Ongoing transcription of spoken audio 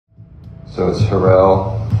So it's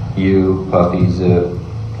Pharrell, you, Puffy, Zip,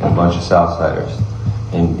 and a bunch of Southsiders.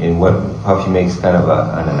 And what Puffy makes kind of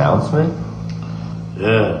an announcement?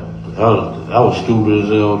 Yeah, that was stupid as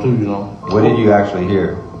hell too, you know. What did you actually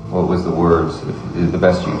hear? What was the words? If the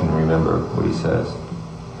best you can remember what he says.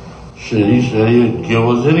 Shit, he said he'd give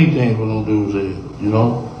us anything for them dudes there, you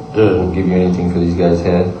know? Yeah. We'll give you anything for these guys'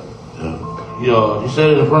 head? Yeah, he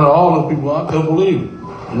said it in front of all the people. I couldn't believe it.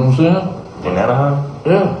 You know what I'm saying? In Anaheim?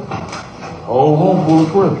 Yeah. Whole room full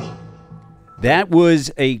of Crips. That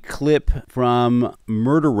was a clip from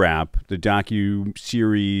Murder Rap, the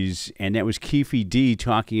docu-series, and that was Keefe D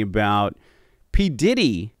talking about P.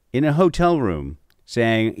 Diddy in a hotel room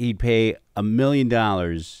saying he'd pay $1 million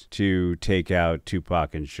to take out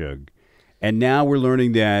Tupac and Suge. And now we're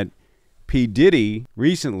learning that P. Diddy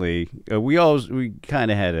recently, we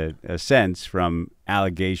kind of had a sense from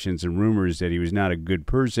allegations and rumors that he was not a good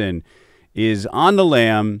person, is on the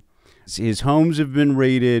lam. His homes have been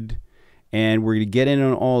raided, and we're going to get in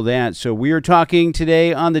on all that. So we are talking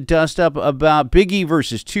today on the Dust Up about Biggie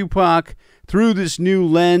versus Tupac through this new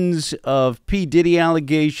lens of P. Diddy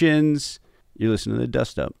allegations. You're listening to the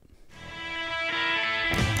Dust Up.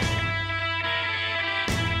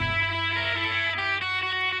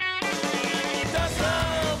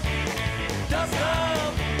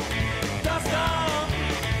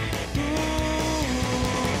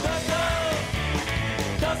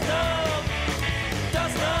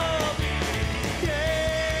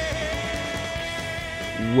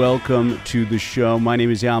 Welcome to the show. My name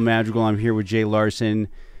is Al Madrigal. I'm here with Jay Larson.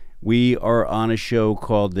 We are on a show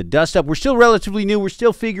called The Dust Up. We're still relatively new. We're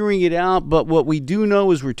still figuring it out. But what we do know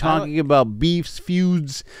is we're talking about beefs,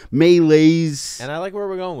 feuds, melees. And I like where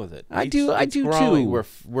we're going with it. I do growing. too.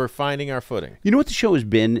 We're finding our footing. You know what the show has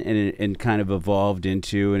been and kind of evolved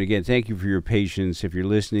into? And again, thank you for your patience. If you're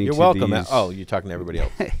listening You're to welcome. these... Oh, you're talking to everybody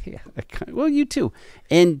else. Yeah, well, you too.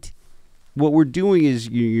 And what we're doing is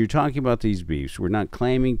you're talking about these beefs. We're not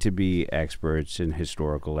claiming to be experts and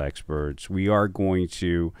historical experts. We are going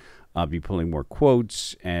to be pulling more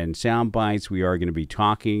quotes and sound bites. We are going to be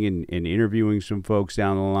talking and interviewing some folks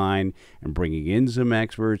down the line and bringing in some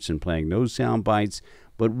experts and playing those sound bites.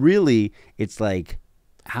 But really, it's like,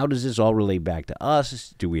 how does this all relate back to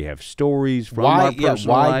us? Do we have stories from our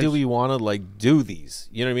personal why lives? do we want to do these?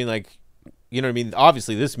 You know what I mean? Like, you know what I mean?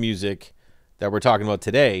 Obviously, this music that we're talking about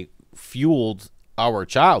today fueled our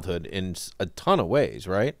childhood in a ton of ways,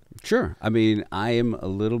 right? Sure. I mean, I am a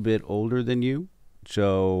little bit older than you,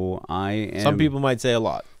 so I am... Some people might say a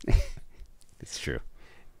lot. It's true.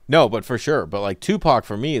 No, but for sure. But like Tupac,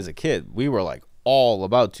 for me as a kid, we were like all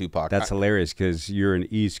about Tupac. That's hilarious because you're an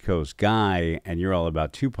East Coast guy and you're all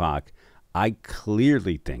about Tupac. I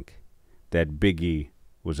clearly think that Biggie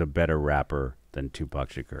was a better rapper than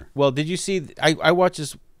Tupac Shakur. Well, did you see... I watched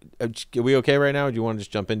this... Are we okay right now, or do you want to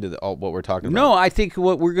just jump into what we're talking about? No, I think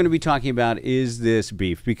what we're going to be talking about is this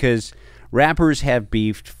beef, because rappers have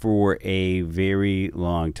beefed for a very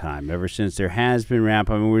long time, ever since there has been rap.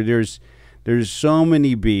 I mean, there's so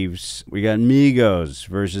many beefs. We got Migos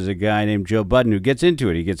versus a guy named Joe Budden who gets into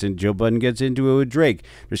it. Joe Budden gets into it with Drake.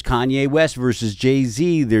 There's Kanye West versus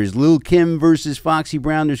Jay-Z. There's Lil Kim versus Foxy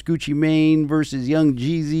Brown. There's Gucci Mane versus Young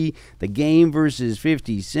Jeezy. The Game versus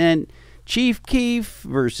 50 Cent. Chief Keef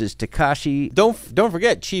versus Tekashi. Don't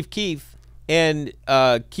forget Chief Keef and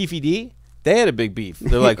Keefe D. They had a big beef.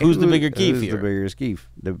 They're like, who's the bigger Keef here? The biggest Keef.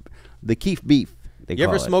 The Keef beef. You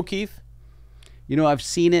ever smoke Keef? You know, I've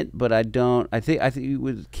seen it, but I don't. I think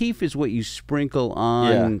with Keef is what you sprinkle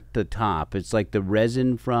on the top. It's like the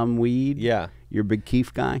resin from weed. Yeah. You're a big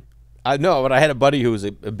Keef guy? I know, but I had a buddy who was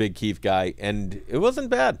a big Keef guy, and it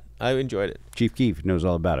wasn't bad. I enjoyed it. Chief Keef knows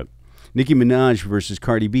all about it. Nicki Minaj versus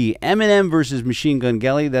Cardi B. Eminem versus Machine Gun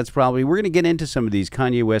Kelly. That's probably... We're going to get into some of these.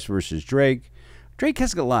 Kanye West versus Drake. Drake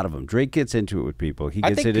has a lot of them. Drake gets into it with people. He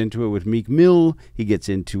gets into it with Meek Mill. He gets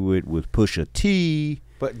into it with Pusha T.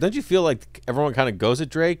 But don't you feel like everyone kind of goes at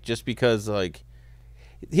Drake just because, like...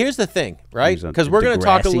 Here's the thing, right? Because we're going to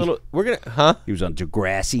talk a little... We're going to... Huh? He was on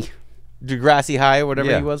Degrassi. Degrassi High or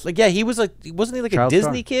whatever he was. Like, yeah, he was like... Wasn't he like a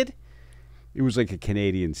Disney kid? It was like a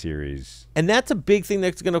Canadian series. And that's a big thing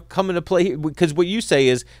that's going to come into play, because what you say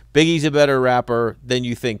is Biggie's a better rapper than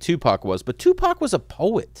you think Tupac was. But Tupac was a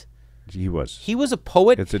poet. He was. He was a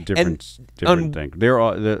poet. It's a different thing.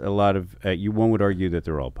 A lot of one would argue that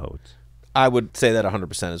they're all poets. I would say that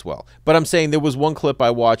 100% as well. But I'm saying there was one clip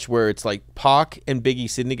I watched where it's like Pac and Biggie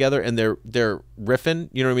sitting together and they're riffing.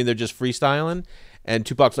 You know what I mean? They're just freestyling. And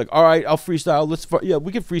Tupac's like, all right, I'll freestyle.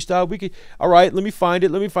 We can freestyle. All right, let me find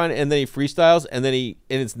it. And then he freestyles, and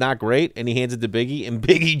it's not great, and he hands it to Biggie, and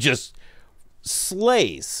Biggie just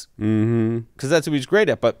slays because that's what he's great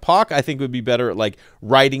at. But Pac, I think, would be better at like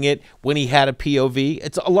writing it when he had a POV.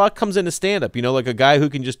 It's a lot comes into stand up, you know, like a guy who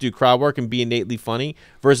can just do crowd work and be innately funny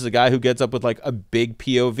versus a guy who gets up with like a big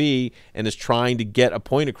POV and is trying to get a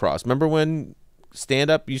point across. Remember when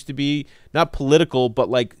stand up used to be not political, but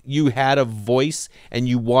like you had a voice and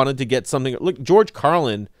you wanted to get something. Look, George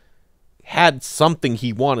Carlin had something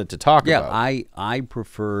he wanted to talk about. Yeah, I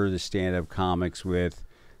prefer the stand up comics with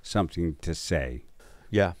something to say.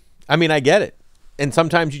 Yeah. I mean, I get it. And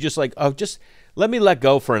sometimes you just like, oh, just let me let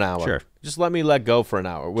go for an hour. Sure. Just let me let go for an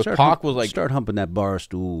hour. With Pac was like, start humping that bar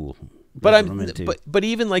stool. But but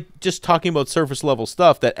even like just talking about surface level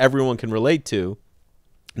stuff that everyone can relate to.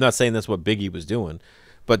 I'm not saying that's what Biggie was doing,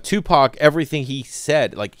 but Tupac, everything he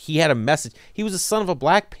said, like he had a message. He was the son of a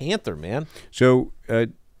Black Panther, man. So,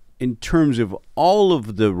 in terms of all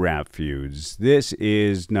of the rap feuds, this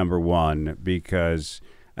is number one because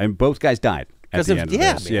both guys died at the end of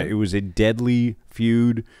this. Man. Yeah, it was a deadly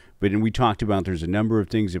feud. But we talked about there's a number of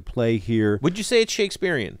things at play here. Would you say it's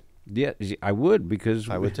Shakespearean? Yeah, I would because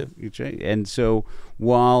I would too. And so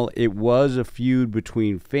while it was a feud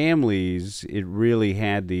between families, it really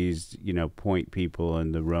had these, you know, point people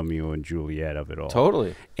and the Romeo and Juliet of it all.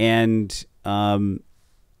 Totally. And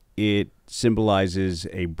it symbolizes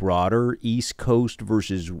a broader East Coast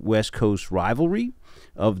versus West Coast rivalry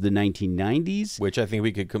of the 1990s, which I think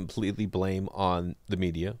we could completely blame on the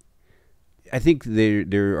media. I think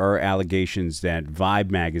there are allegations that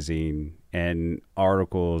Vibe magazine and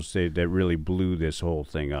articles that really blew this whole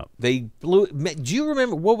thing up. They blew. Do you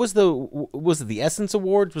remember what was it the Essence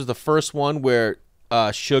Awards was the first one where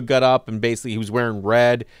Suge got up and basically he was wearing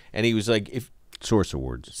red and he was like Source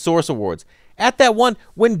Awards. At that one,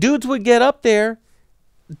 when dudes would get up there,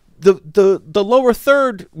 the lower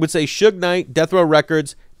third would say Suge Knight, Death Row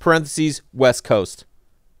Records, parentheses, West Coast.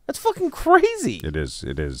 That's fucking crazy. It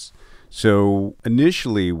is. So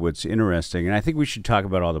initially what's interesting, and I think we should talk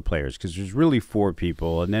about all the players because there's really four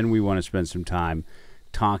people, and then we want to spend some time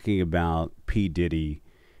talking about P. Diddy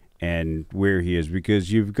and where he is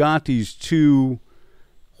because you've got these two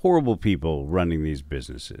horrible people running these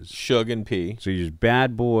businesses. Suge and P. So you're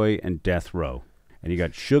Bad Boy and Death Row, and you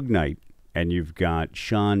got Suge Knight, and you've got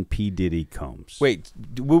Sean P. Diddy Combs. Wait,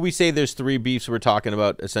 will we say there's three beefs we're talking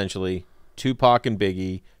about essentially? Tupac and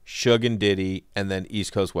Biggie, Suge and Diddy, and then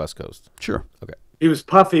East Coast, West Coast. Sure. Okay. He was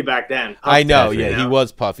puffy back then. I know, Puffy, yeah, you know? he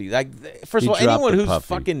was puffy. Like, first of all, anyone who's puffy.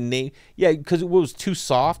 fucking name, yeah, because it was too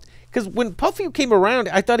soft. Because when Puffy came around,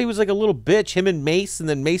 I thought he was like a little bitch. Him and Mace, and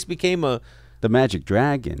then Mace became the Magic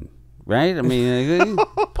Dragon, right? I mean,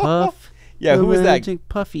 Puff. Yeah, who was that?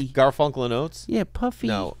 Puffy. Garfunkel and Oates. Yeah, Puffy.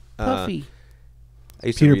 No, Puffy. I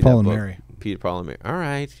used to Peter, read Paul, that and book. Mary. Peter, Paul, and Mary. All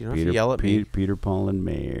right, you don't have to yell at me. Peter, Paul, and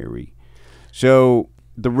Mary. So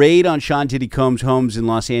the raid on Sean Diddy Combs' homes in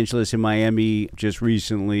Los Angeles and Miami just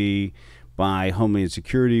recently by Homeland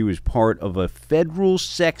Security was part of a federal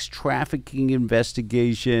sex trafficking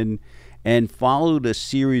investigation and followed a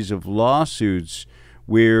series of lawsuits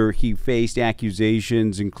where he faced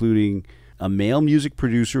accusations including a male music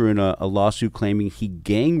producer in a lawsuit claiming he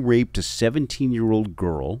gang raped a 17-year-old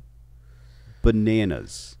girl.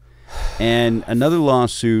 Bananas. And another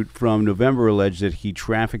lawsuit from November alleged that he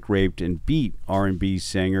trafficked, raped, and beat R&B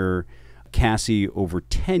singer Cassie over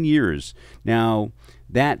 10 years. Now,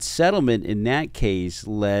 that settlement in that case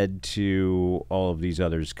led to all of these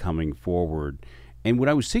others coming forward. And what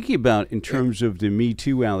I was thinking about in terms of the Me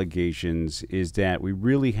Too allegations is that we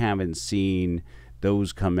really haven't seen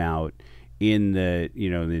those come out in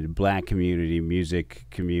the black community, music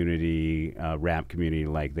community, rap community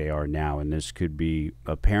like they are now. And this could be,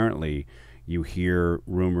 apparently, you hear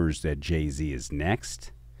rumors that Jay-Z is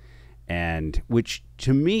next, and which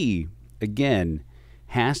to me, again,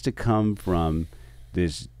 has to come from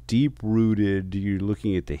this deep-rooted, you're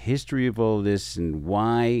looking at the history of all this and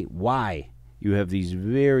why you have these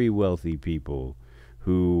very wealthy people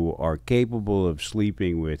who are capable of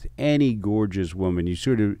sleeping with any gorgeous woman. You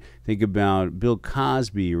sort of think about Bill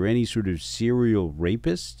Cosby or any sort of serial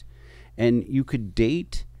rapist, and you could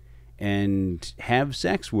date and have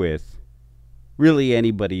sex with really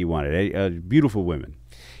anybody you wanted, beautiful women.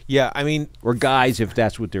 Yeah, I mean, or guys if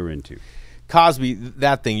that's what they're into. Cosby,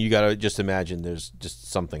 that thing, you got to just imagine there's just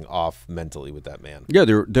something off mentally with that man. Yeah,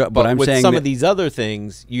 but I'm with saying some of these other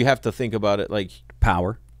things, you have to think about it like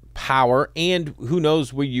power, and who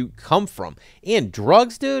knows where you come from. And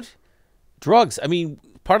drugs, dude. Drugs. I mean,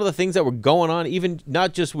 part of the things that were going on, even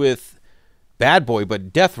not just with Bad Boy,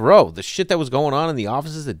 but Death Row. The shit that was going on in the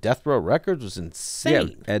offices at Death Row Records was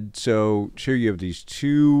insane. Yeah, and so sure you have these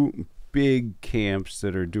two big camps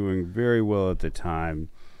that are doing very well at the time.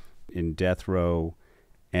 in Death Row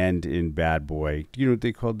and in Bad Boy. Do you know what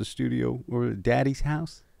they called the studio or Daddy's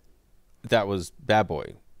house? That was Bad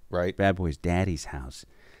Boy, right? Bad Boy's Daddy's house.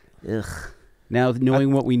 Ugh. Now,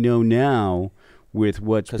 knowing what we know now with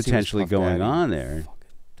what's potentially going on there.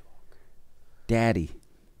 Daddy.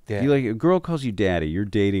 You like a girl calls you daddy. You're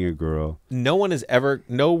dating a girl. No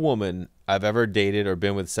woman I've ever dated or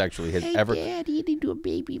been with sexually has ever. Daddy, they do a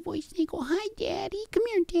baby voice. They go, "Hi, Daddy. Come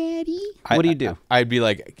here, Daddy." What do you do? I'd be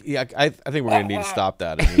like, yeah, I think we're gonna need to stop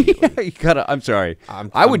that immediately. You gotta. I'm sorry.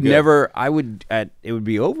 I would never. I would. It would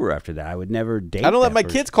be over after that. I would never date. I don't let my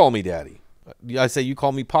kids call me daddy. I say you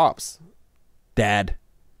call me pops. Dad.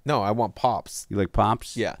 No, I want pops. You like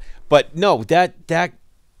pops? Yeah, but no, that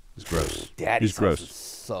is gross. Daddy's gross.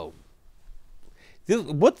 So,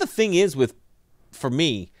 what the thing is for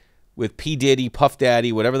me, with P Diddy, Puff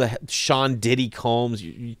Daddy, whatever the Sean Diddy Combs,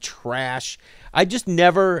 you trash. I just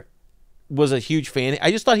never was a huge fan.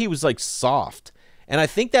 I just thought he was like soft, and I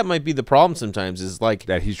think that might be the problem sometimes. Is like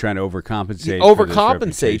that he's trying to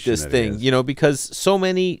overcompensate. This thing, you know, because so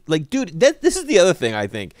many like, dude. This is the other thing. I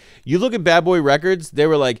think you look at Bad Boy Records. They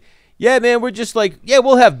were like, yeah, man, we're just like, yeah,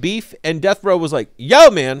 we'll have beef, and Death Row was like, yo,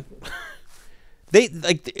 man.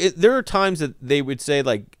 There are times that they would say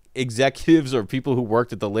like executives or people who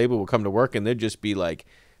worked at the label would come to work and there'd just be like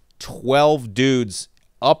 12 dudes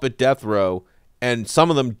up at Death Row, and some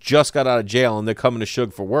of them just got out of jail and they're coming to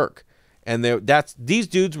Suge for work, and these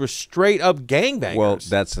dudes were straight up gangbangers. Well,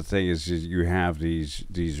 that's the thing is you have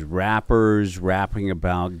these rappers rapping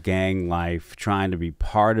about gang life, trying to be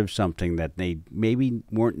part of something that they maybe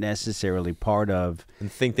weren't necessarily part of,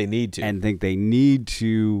 and think they need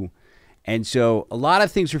to. And so a lot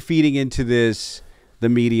of things are feeding into this. The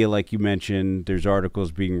media, like you mentioned, there's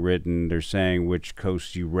articles being written. They're saying which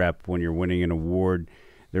coast you rep when you're winning an award.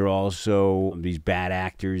 There are also these bad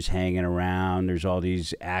actors hanging around. There's all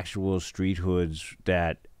these actual street hoods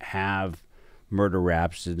that have murder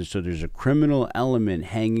raps. And so there's a criminal element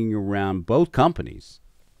hanging around both companies.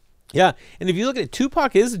 Yeah, and if you look at it,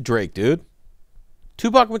 Tupac is a Drake, dude.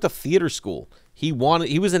 Tupac went to theater school. He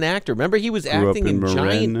was an actor. Remember, he was acting in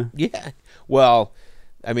Giant. Yeah. Well,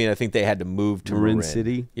 I mean, I think they had to move to Marin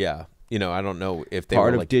City. Yeah. You know, I don't know if they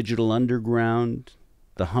part were of like Digital Underground,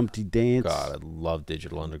 the Humpty Dance. God, I love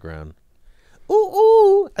Digital Underground. Ooh,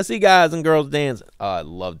 ooh, I see guys and girls dancing. I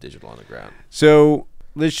love Digital Underground. So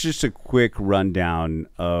let's just a quick rundown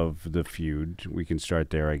of the feud. We can start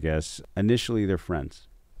there, I guess. Initially, they're friends.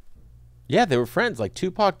 Yeah, they were friends. Like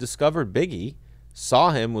Tupac discovered Biggie.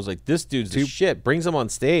 Saw him, was like, this dude's the shit, brings him on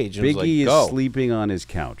stage, and Biggie was like, is sleeping on his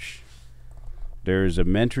couch. There's a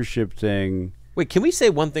mentorship thing. Wait, can we say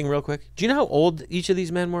one thing real quick? Do you know how old each of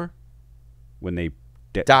these men were? When they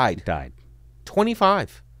died.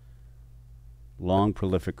 25. Long,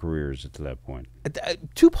 prolific careers to that point.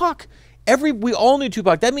 Tupac, we all knew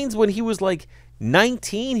Tupac. That means when he was like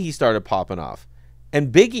 19, he started popping off.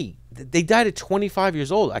 And Biggie, they died at 25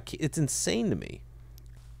 years old. It's insane to me.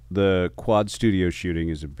 The Quad Studio shooting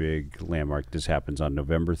is a big landmark. This happens on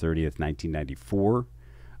November 30th, 1994.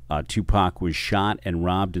 Tupac was shot and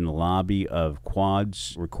robbed in the lobby of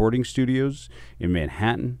Quad's recording studios in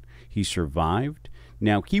Manhattan. He survived.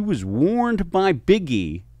 Now, he was warned by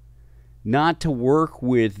Biggie not to work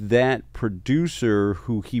with that producer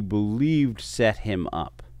who he believed set him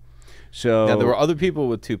up. So now, there were other people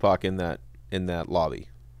with Tupac in that lobby.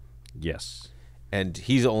 Yes. And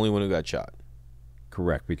he's the only one who got shot.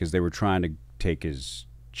 Correct, because they were trying to take his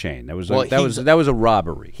chain. That was a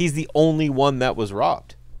robbery. He's the only one that was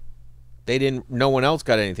robbed. No one else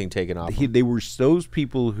got anything taken off him. They were those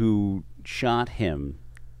people who shot him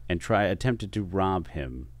and attempted to rob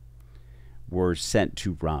him were sent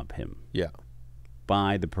to rob him. Yeah.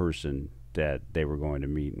 By the person that they were going to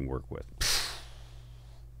meet and work with.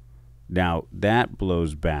 Now, that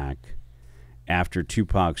blows back. After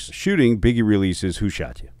Tupac's shooting, Biggie releases Who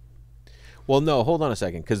Shot You? Well, no, hold on a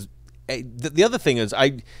second, because the other thing is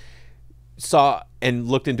I saw and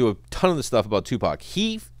looked into a ton of the stuff about Tupac.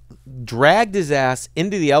 He dragged his ass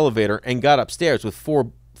into the elevator and got upstairs with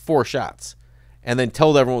four shots, and then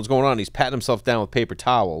told everyone what was going on. He's patting himself down with paper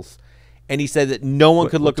towels, and he said that no one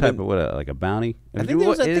could look at him. Like a bounty? I think it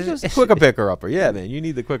was a quicker picker upper. Yeah, man, you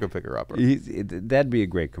need the quicker picker upper. That'd be a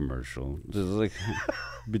great commercial. Just like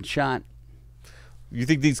been shot. You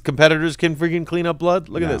think these competitors can freaking clean up blood?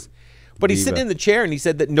 Look at this. But he's sitting in the chair, and he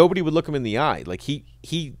said that nobody would look him in the eye. Like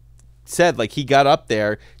he said, like he got up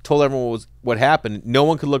there, told everyone what happened. No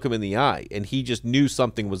one could look him in the eye, and he just knew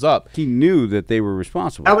something was up. He knew that they were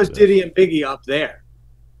responsible. That was Diddy and Biggie up there.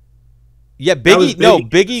 Yeah, Biggie. No,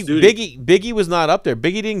 Biggie was not up there.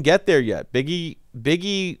 Biggie didn't get there yet.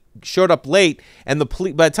 Biggie showed up late, and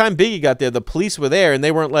by the time Biggie got there, the police were there, and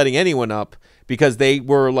they weren't letting anyone up because they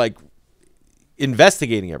were like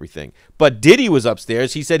investigating everything. But Diddy was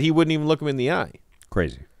upstairs. He said he wouldn't even look him in the eye.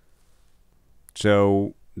 Crazy.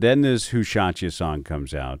 So then this Who Shot You song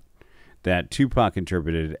comes out that Tupac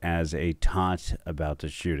interpreted as a taunt about the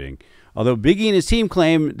shooting. Although Biggie and his team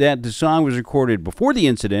claim that the song was recorded before the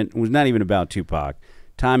incident and was not even about Tupac.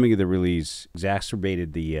 Timing of the release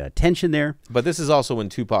exacerbated the tension there. But this is also when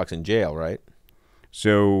Tupac's in jail, right?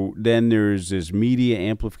 So then there's this media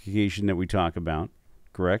amplification that we talk about,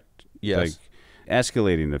 correct? Yes. Like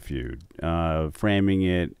escalating the feud, framing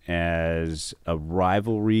it as a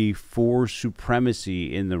rivalry for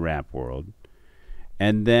supremacy in the rap world.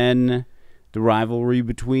 And then the rivalry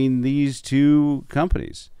between these two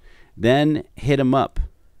companies. Then Hit 'Em Up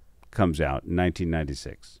comes out in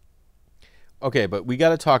 1996. Okay, but we got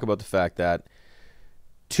to talk about the fact that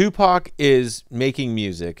Tupac is making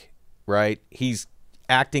music, right? He's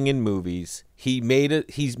acting in movies. He made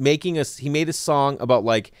a song about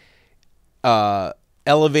like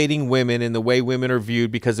elevating women and the way women are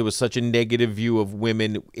viewed because it was such a negative view of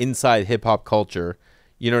women inside hip hop culture.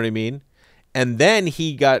 You know what I mean? And then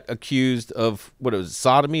he got accused of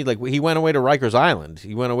sodomy. Like he went away to Rikers Island.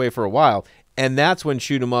 He went away for a while, and that's when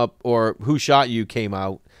Shoot 'Em Up or Who Shot You came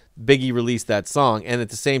out. Biggie released that song, and at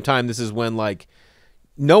the same time, this is when like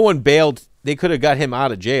no one bailed. They could have got him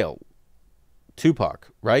out of jail. Tupac,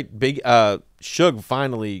 right? Suge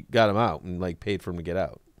finally got him out and like paid for him to get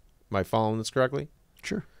out. Am I following this correctly?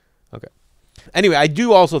 Sure. Okay. Anyway, I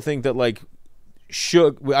do also think that like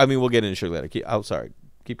Suge. I mean, we'll get into Suge later. Sorry.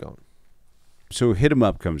 Keep going. So Hit 'Em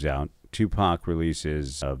Up comes out. Tupac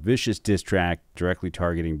releases a vicious diss track directly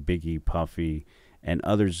targeting Biggie, Puffy, and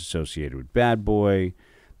others associated with Bad Boy.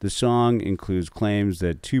 The song includes claims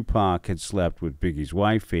that Tupac had slept with Biggie's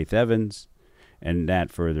wife, Faith Evans, and that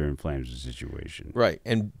further inflames the situation. Right.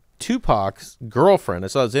 And Tupac's girlfriend, I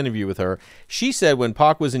saw this interview with her, she said when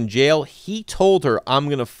Pac was in jail, he told her, I'm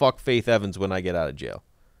going to fuck Faith Evans when I get out of jail.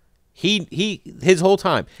 His whole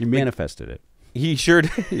time. He manifested it. He sure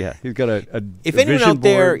did. Yeah, he's got a if a anyone vision out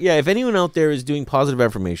there, board. yeah, if anyone out there is doing positive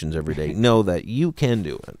affirmations every day, know that you can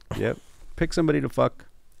do it. Yep. Pick somebody to fuck.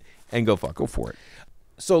 And go fuck. Go for it.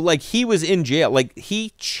 So, like, he was in jail. Like,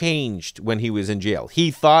 he changed when he was in jail.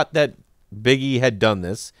 He thought that Biggie had done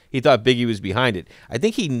this. He thought Biggie was behind it. I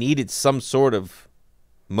think he needed some sort of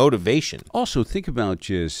motivation. Also, think about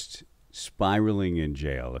just spiraling in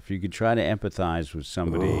jail. If you could try to empathize with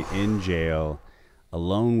somebody in jail,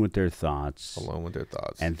 alone with their thoughts.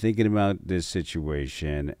 And thinking about this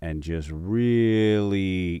situation and just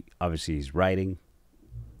really, obviously he's writing.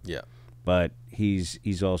 Yeah. But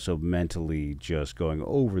he's also mentally just going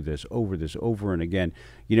over and again.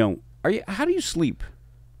 You know, how do you sleep?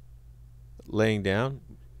 Laying down?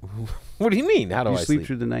 What do you mean? How do I sleep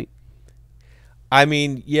through the night? I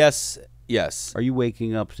mean, yes. Are you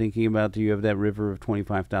waking up thinking about, do you have that river of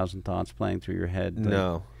 25,000 thoughts playing through your head?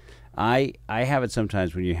 No. I have it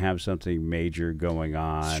sometimes when you have something major going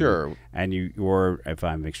on. Sure. And or if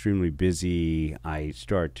I'm extremely busy, I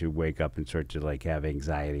start to wake up and start to like have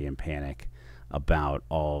anxiety and panic about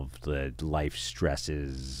all of the life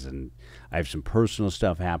stresses. And I have some personal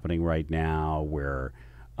stuff happening right now where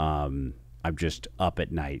I'm just up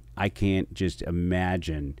at night. I can't just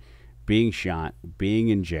imagine being shot, being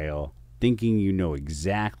in jail, thinking you know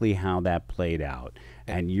exactly how that played out,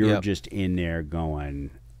 and you're just in there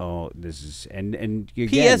going, oh, this is and again,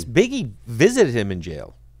 P.S. Biggie visited him in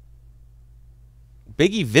jail.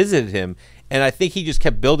 Biggie visited him, and I think he just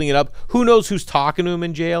kept building it up. Who knows who's talking to him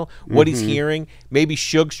in jail? What he's hearing? Maybe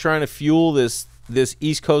Suge's trying to fuel this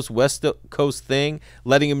East Coast West Coast thing,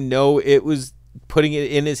 letting him know it was putting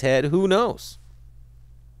it in his head. Who knows?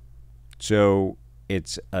 So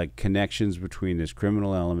it's connections between this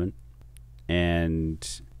criminal element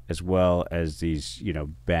and as well as these,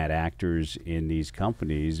 bad actors in these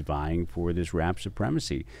companies vying for this rap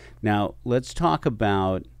supremacy. Now, let's talk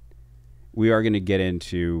about, we are going to get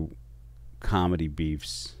into comedy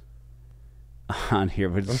beefs on here,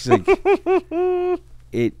 but it's like,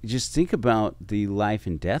 just think about the life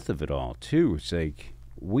and death of it all, too. It's like,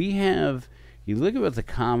 you look at the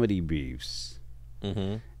comedy beefs,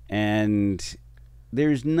 and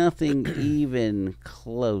there's nothing even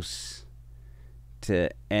close to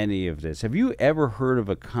any of this. Have you ever heard of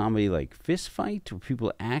a comedy like Fist Fight, where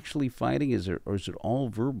people actually fighting? Or is it all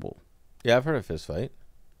verbal? Yeah, I've heard of Fist Fight.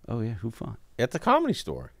 Oh yeah, who fought? At the Comedy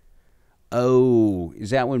Store. Oh,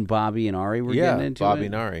 is that when Bobby and Ari were getting into Bobby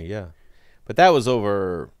and Ari, yeah. But that was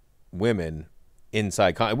over women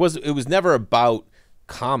inside. It was never about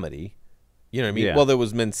comedy. You know what I mean? Yeah. Well, there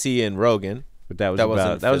was Mencia and Rogan, But that was That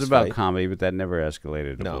wasn't a about fist fight. comedy, but that never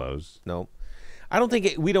escalated to No. blows. No, I don't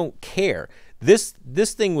think we don't care. This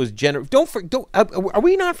thing was are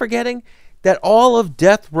we not forgetting that all of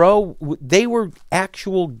Death Row, they were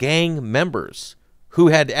actual gang members who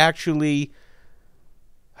had actually,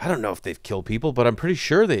 I don't know if they've killed people, but I'm pretty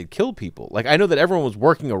sure they had killed people. Like, I know that everyone was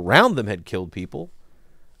working around them had killed people.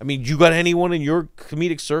 I mean, you got anyone in your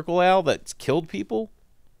comedic circle, Al, that's killed people?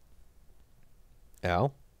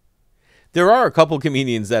 Al? There are a couple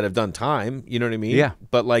comedians that have done time, you know what I mean? Yeah.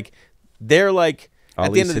 But, like, they're like, at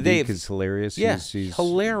Ali the end of the day, Siddiq is hilarious. yeah, He's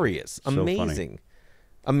hilarious, so funny.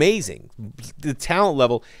 amazing. The talent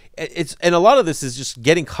level, and a lot of this is just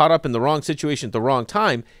getting caught up in the wrong situation at the wrong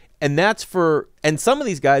time, and some of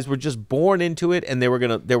these guys were just born into it, and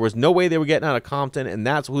there was no way they were getting out of Compton, and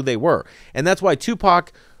that's who they were, and that's why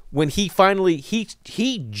Tupac, when he finally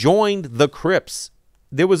he joined the Crips,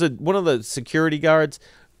 there was one of the security guards.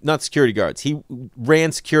 Not security guards. He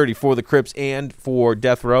ran security for the Crips and for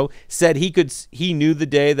Death Row. Said he knew the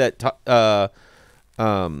day that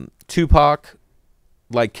Tupac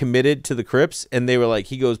like committed to the Crips, and they were like,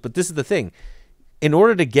 he goes, but this is the thing. In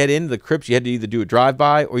order to get into the Crips, you had to either do a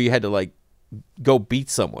drive-by or you had to like go beat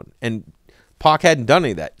someone. And Pac hadn't done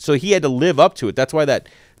any of that, so he had to live up to it. That's why that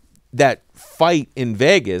fight in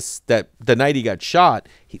Vegas, that the night he got shot,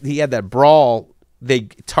 he had that brawl. They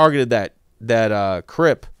targeted that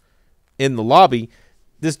Crip in the lobby.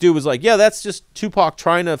 This dude was like, yeah, that's just Tupac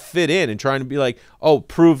trying to fit in and trying to be like, oh,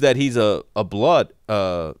 prove that he's a blood.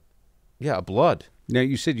 A blood. Now,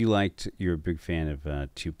 you said you're a big fan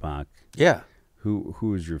of Tupac. Yeah.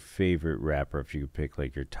 Who is your favorite rapper if you could pick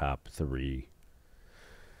like your top 3?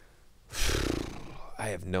 I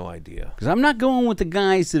have no idea. Because I'm not going with the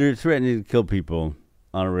guys that are threatening to kill people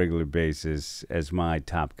on a regular basis as my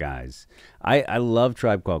top guys. I love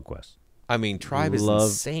Tribe Called Quest. I mean, Tribe is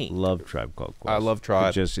insane. Love Tribe Called Quest. I love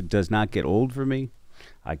Tribe. It does not get old for me.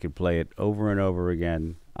 I could play it over and over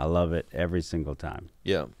again. I love it every single time.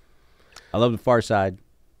 Yeah. I love the Far Side.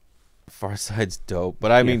 Far Side's dope.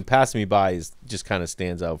 But I mean, Pass Me By just kind of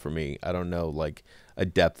stands out for me. I don't know, like, a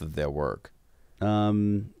depth of their work.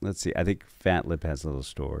 Let's see. I think Fat Lip has a little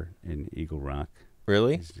store in Eagle Rock.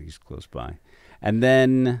 Really? He's close by. And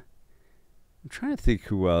then I'm trying to think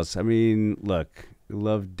who else. I mean, look, I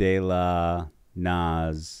love De La,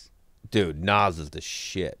 Nas. Dude, Nas is the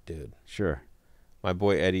shit, dude. Sure. My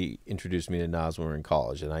boy Eddie introduced me to Nas when we were in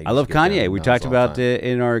college, and I love used to get down Kanye. with We Nas talked all the about time.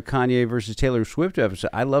 in our Kanye versus Taylor Swift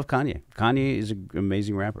episode. I love Kanye. Kanye is an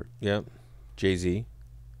amazing rapper. Yeah. Jay-Z,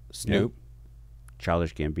 Snoop.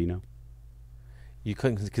 Childish Gambino. You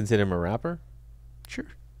couldn't consider him a rapper? Sure,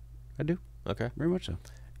 I do. Okay. Very much so.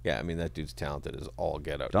 Yeah, I mean, that dude's talented as all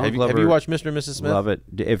get out. Donald Have you Glover, watched Mr. and Mrs. Smith? Love it.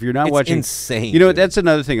 If you're not It's watching, insane, You know, dude. that's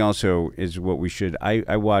another thing. Also, is what we should.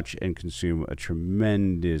 I watch and consume a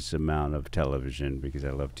tremendous amount of television because I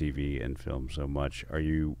love TV and film so much.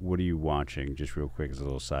 What are you watching? Just real quick, as a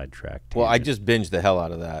little sidetrack. Well, I tangent. just binged the hell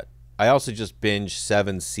out of that. I also just binged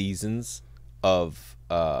 7 seasons of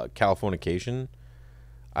Californication.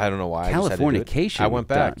 I don't know why. I just had to do it. Californication. I went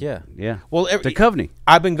back. Done. Yeah. Yeah. Well, The Coveney.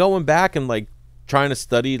 I've been going back and like trying to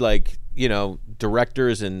study like, you know,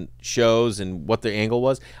 directors and shows and what their angle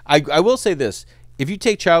was. I will say this. If you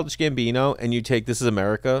take Childish Gambino and you take This Is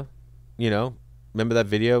America, you know, remember that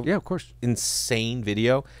video? Yeah, of course. Insane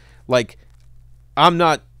video. Like, I'm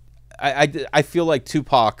not... I feel like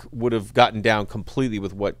Tupac would have gotten down completely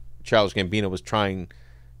with what Childish Gambino was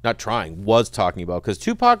was talking about. Because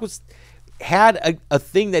Tupac had a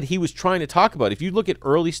thing that he was trying to talk about. If you look at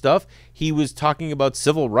early stuff, he was talking about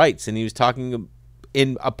civil rights, and he was talking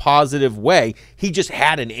in a positive way. He just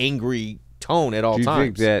had an angry tone at all Do you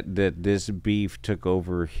times. think that this beef took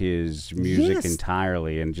over his music Yes.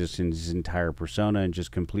 entirely and just in his entire persona and just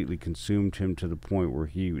completely consumed him to the point where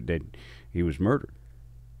he was murdered?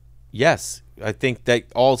 Yes, I think that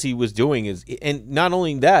all he was doing is, and not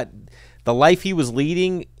only that, the life he was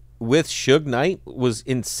leading with Suge Knight was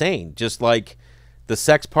insane. Just like the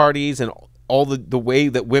sex parties and all the way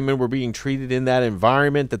that women were being treated in that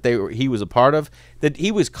environment that he was a part of, that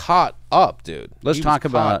he was caught up, dude. Let's He talk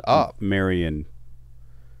was caught about Marion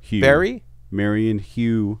Hugh. Barry? Marion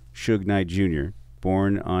Hugh Suge Knight Jr.,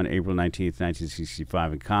 born on April 19th,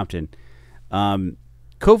 1965 in Compton.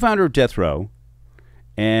 Co-founder of Death Row.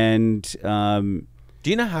 And Do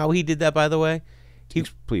you know how he did that, by the way?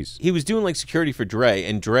 please. He was doing like security for Dre,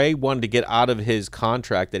 and Dre wanted to get out of his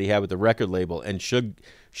contract that he had with the record label, and Suge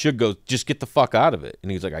goes, just get the fuck out of it. And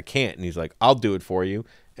he's like, I can't. And he's like, I'll do it for you.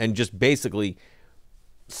 And just basically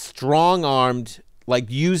strong-armed, like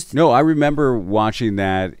used... No, I remember watching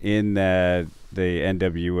that in that the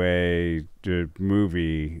NWA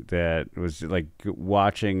movie that was like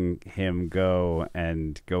watching him go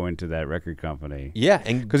into that record company. Yeah,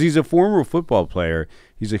 and because he's a former football player,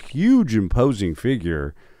 he's a huge, imposing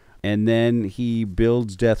figure, and then he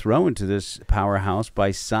builds Death Row into this powerhouse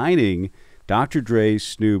by signing Dr. Dre,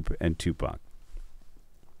 Snoop, and Tupac.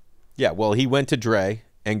 yeah, well, he went to Dre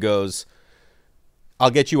and goes, "I'll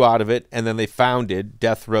get you out of it," and then they founded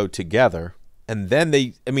Death Row together. And then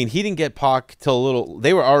he didn't get Pac till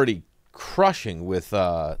they were already crushing with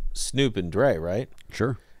Snoop and Dre, right?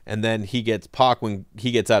 Sure. And then he gets Pac when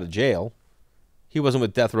he gets out of jail. He wasn't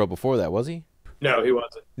with Death Row before that, was he? No, he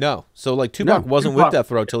wasn't. No. So, like, Tupac wasn't with Death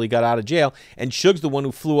Row till he got out of jail. And Suge's the one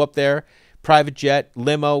who flew up there, private jet,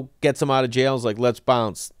 limo, gets him out of jail. Is like, let's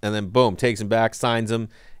bounce. And then, boom, takes him back, signs him.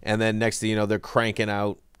 And then next thing you know, they're cranking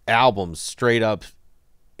out albums, straight up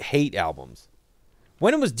hate albums.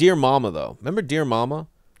 When it was Dear Mama, though. Remember Dear Mama?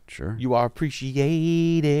 Sure. You are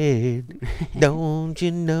appreciated, don't you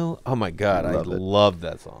know? Oh, my God. I love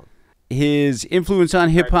that song. His influence on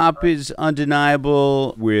hip-hop is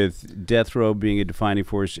undeniable, with Death Row being a defining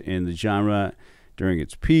force in the genre during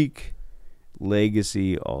its peak.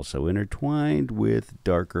 Legacy also intertwined with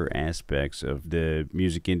darker aspects of the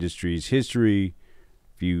music industry's history,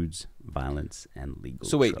 feuds, violence, and legal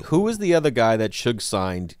So wait, trouble. who was the other guy that Suge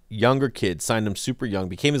signed? Younger kid, signed him super young,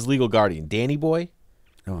 became his legal guardian. Danny Boy?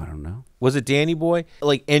 Oh, I don't know. Was it Danny Boy?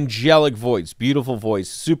 Like, angelic voice, beautiful voice,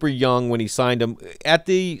 super young when he signed him. At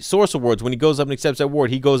the Source Awards, when he goes up and accepts that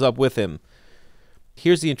award, he goes up with him.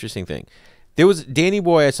 Here's the interesting thing. There was Danny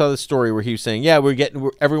Boy, I saw this story where he was saying, yeah,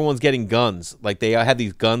 everyone's getting guns. Like, they had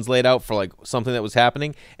these guns laid out for, like, something that was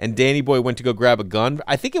happening, and Danny Boy went to go grab a gun.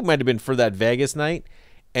 I think it might have been for that Vegas night,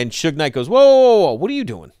 and Suge Knight goes, whoa, whoa, whoa, what are you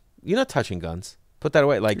doing? You're not touching guns. Put that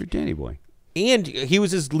away. Like, You're Danny Boy. and he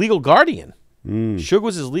was his legal guardian. Suge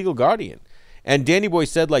was his legal guardian. And Danny Boy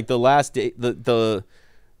said, like, the last day,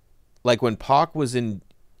 like, when Pac was in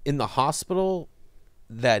the hospital,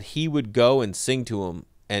 that he would go and sing to him,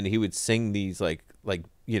 and he would sing these, like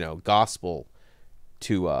gospel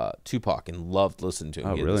to Tupac, and loved listening to him.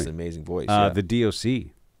 Oh, He had really? this amazing voice. The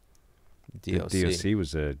DOC. DOC. The DOC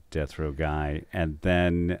was a Death Row guy. And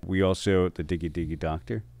then we also, the Diggy Diggy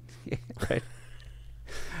Doctor. Right.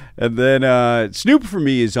 And then Snoop for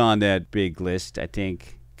me is on that big list, I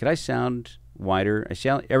think. Could I sound wider?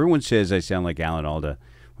 Everyone says I sound like Alan Alda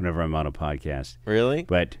whenever I'm on a podcast. Really?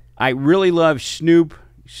 But I really love Snoop.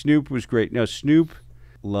 Snoop was great. No, Snoop,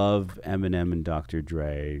 love Eminem and Dr.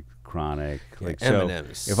 Dre, Chronic. Like,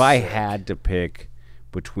 Eminem is so if I sick. had to pick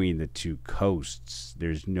between the two coasts,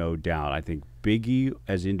 there's no doubt. I think Biggie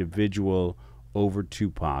as individual over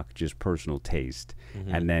Tupac, just personal taste,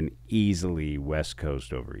 and then easily West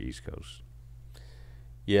Coast over East Coast.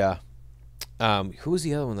 Yeah. Who was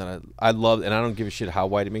the other one that I loved, and I don't give a shit how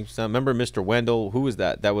white it makes me sound? Remember Mr. Wendell? Who was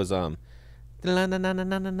that? That was Mr.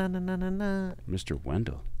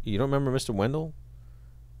 Wendell. You don't remember Mr. Wendell?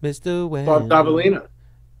 Mr. Wendell. Bob Dabalina.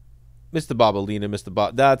 Mr. Bobalina, Mr.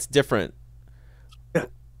 Bob. That's different.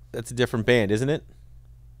 That's a different band, isn't it?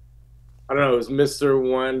 I don't know. It was Mr.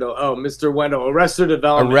 Wendell. Oh, Mr. Wendell. Arrested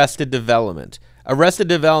Development. Arrested Development. Arrested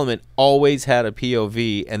Development always had a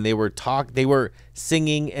POV, and they were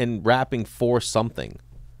singing and rapping for something.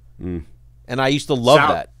 And I used to love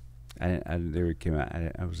South.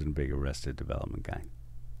 that. I wasn't a big Arrested Development guy.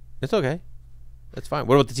 It's okay. That's fine.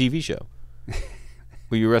 What about the TV show?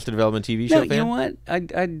 Were you Arrested Development TV show No, fan? you know what?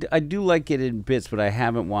 I do like it in bits, but I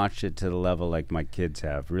haven't watched it to the level like my kids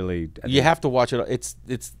have. Really, You have to watch it.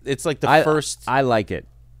 It's like the first I like it.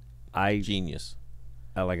 genius.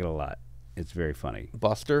 I like it a lot. It's very funny.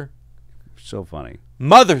 Buster. So funny.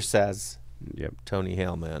 Mother says. Yep. Tony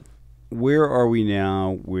Hale, man. Where are we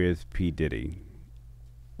now with P Diddy?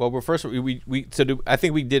 Well, I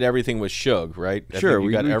think we did everything with Suge, right? I Sure, think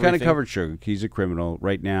we got kind of everything. covered Suge. He's a criminal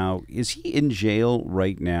right now. Is he in jail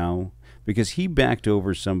right now? Because he backed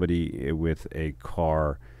over somebody with a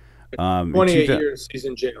car. 28 years he's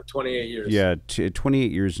in jail. 28 years. Yeah,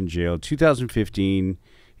 28 years in jail. 2015,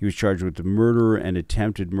 he was charged with the murder and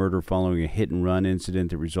attempted murder following a hit-and-run incident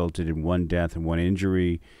that resulted in 1 death and 1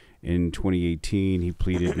 injury. In 2018, he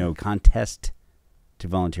pleaded no contest to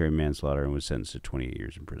voluntary manslaughter and was sentenced to 28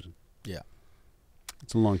 years in prison. Yeah.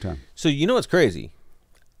 It's a long time. So you know what's crazy?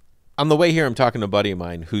 On the way here, I'm talking to a buddy of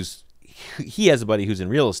mine he has a buddy who's in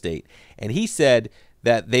real estate, and he said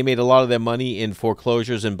that they made a lot of their money in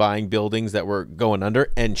foreclosures and buying buildings that were going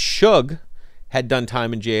under, and Suge had done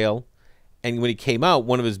time in jail, and when he came out,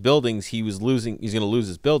 one of his buildings, he's going to lose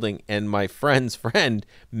his building, and my friend's friend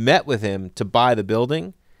met with him to buy the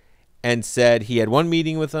building and said he had one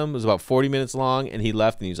meeting with him, it was about 40 minutes long, and he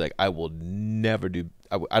left, and he was like, I will never do.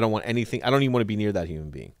 I don't want anything. I don't even want to be near that human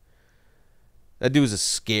being. That dude was a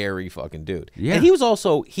scary fucking dude. Yeah. And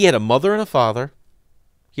he had a mother and a father.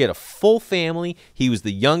 He had a full family. He was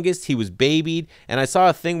the youngest. He was babied. And I saw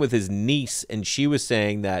a thing with his niece, and she was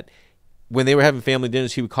saying that when they were having family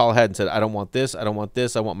dinners, he would call ahead and said, I don't want this. I don't want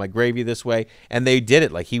this. I want my gravy this way. And they did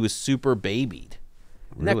it. Like, he was super babied.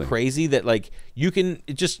 Isn't Really? that crazy that, like, you can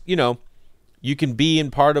just, you can be in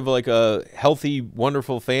part of, like, a healthy,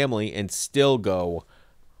 wonderful family and still go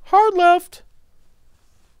hard left.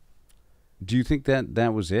 Do you think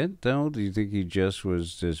that was it, though? Do you think he just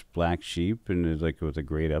was this black sheep and like with a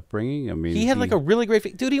great upbringing? I mean, He had like a really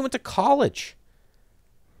great dude. He went to college.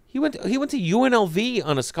 He went to UNLV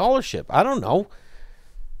on a scholarship. I don't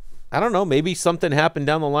know. Maybe something happened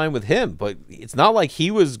down the line with him, but it's not like he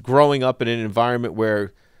was growing up in an environment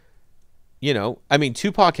where, I mean,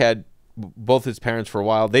 Tupac had both his parents for a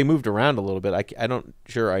while. They moved around a little bit. I don't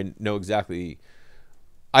sure I know exactly.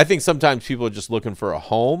 I think sometimes people are just looking for a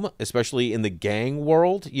home, especially in the gang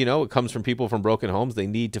world. It comes from people from broken homes. They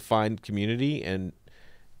need to find community, and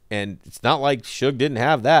it's not like Suge didn't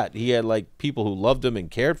have that. He had like people who loved him and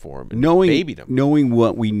cared for him and babied him. Knowing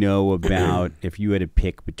what we know about, if you had to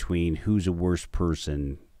pick between who's a worse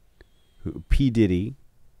person, P Diddy,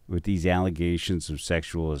 with these allegations of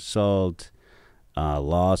sexual assault,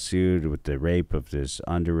 lawsuit with the rape of this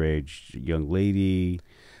underage young lady.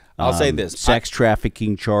 I'll say this. Sex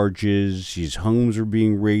trafficking charges. His homes are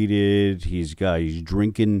being raided. He's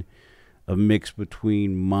drinking a mix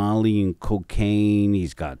between Molly and cocaine.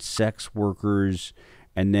 He's got sex workers.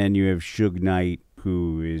 And then you have Suge Knight,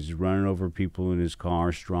 who is running over people in his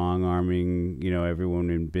car, strong-arming,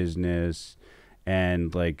 everyone in business.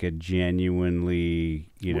 And like a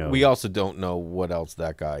genuinely, We also don't know what else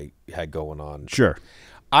that guy had going on. Sure.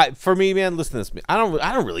 For me, man, listen to this. I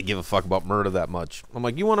don't really give a fuck about murder that much. I'm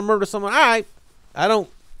like, you want to murder someone? All right. I'm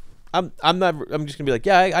just gonna be like,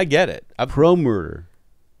 yeah, I get it. I'm Pro-murder.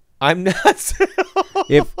 I'm not.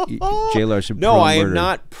 If J. Larson, no, I am pro-murder.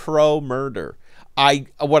 not pro-murder.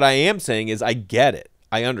 What I am saying is I get it.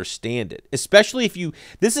 I understand it. Especially if you.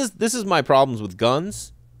 This is my problems with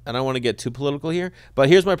guns. And I don't want to get too political here, but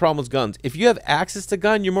here's my problem with guns. If you have access to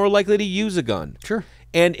gun, you're more likely to use a gun. Sure.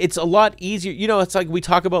 And it's a lot easier. It's like we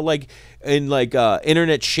talk about like in like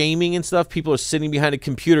internet shaming and stuff. People are sitting behind a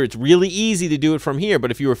computer. It's really easy to do it from here. But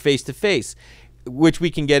if you were face to face, which we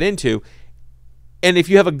can get into, and if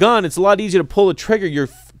you have a gun, it's a lot easier to pull a trigger. You're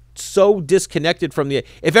so disconnected from the.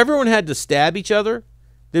 If everyone had to stab each other,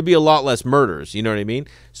 there'd be a lot less murders. You know what I mean?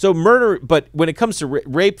 So murder, but when it comes to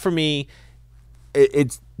rape, for me,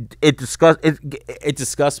 it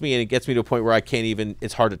disgusts me, and it gets me to a point where I can't even.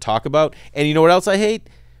 It's hard to talk about. And you know what else I hate?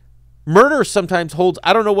 Murder sometimes holds.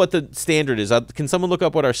 I don't know what the standard is. Can someone look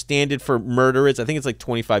up what our standard for murder is? I think it's like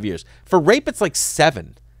 25 years. For rape, it's like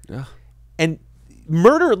 7. Yeah. And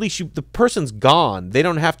murder, at least the person's gone. They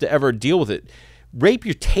don't have to ever deal with it. Rape,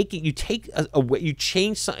 you change.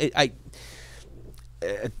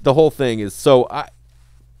 The whole thing is so.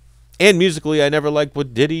 And musically, I never liked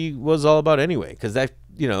what Diddy was all about anyway, because that,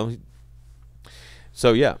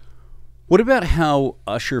 So, yeah. What about how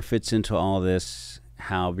Usher fits into all this?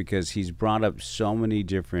 Because he's brought up so many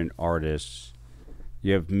different artists.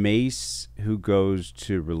 You have Mace, who goes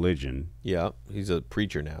to religion. Yeah, he's a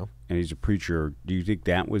preacher now. And he's a preacher. Do you think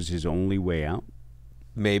that was his only way out?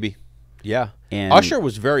 Maybe. Yeah. And Usher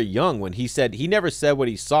was very young when he never said what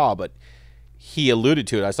he saw, but he alluded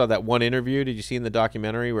to it. I saw that one interview. Did you see in the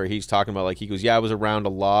documentary where he's talking about, like, he goes, yeah, I was around a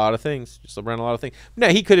lot of things. Just around a lot of things. Now,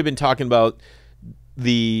 he could have been talking about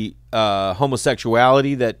the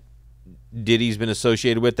homosexuality that Diddy's been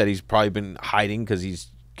associated with, that he's probably been hiding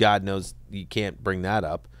because God knows you can't bring that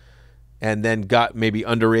up. And then got maybe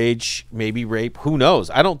underage, maybe rape. Who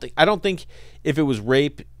knows? I don't think if it was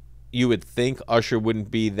rape, you would think Usher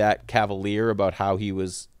wouldn't be that cavalier about how he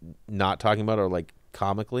was not talking about it, or like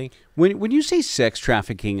comically. When you say sex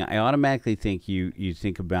trafficking, I automatically think you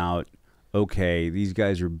think about, okay, these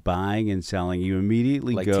guys are buying and selling. You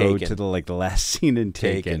immediately Like go Taken. to the last scene in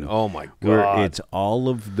Taken. Oh my God. Where it's all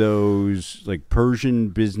of those like Persian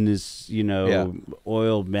business,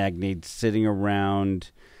 oil magnates sitting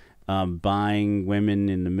around buying women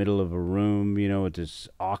in the middle of a room, with this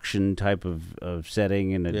auction type of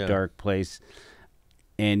setting in a dark place.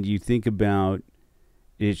 And you think about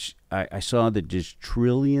it. I saw that just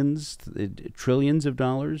trillions of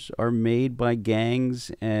dollars are made by gangs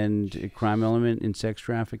and a crime element in sex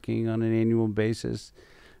trafficking on an annual basis.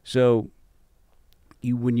 So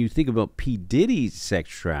when you think about P Diddy's sex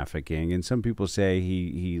trafficking, and some people say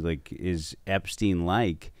he like is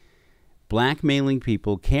Epstein-like, blackmailing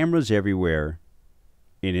people, cameras everywhere,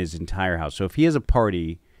 in his entire house. So if he has a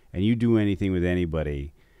party and you do anything with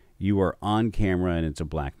anybody, you are on camera and it's a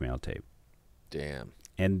blackmail tape. Damn.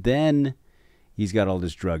 And then he's got all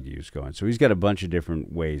this drug use going. So he's got a bunch of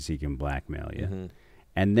different ways he can blackmail you. Mm-hmm.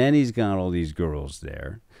 And then he's got all these girls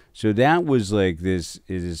there. So that was like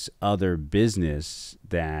this other business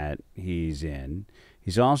that he's in.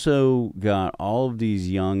 He's also got all of these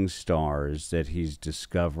young stars that he's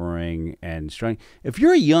discovering and trying. If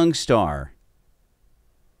you're a young star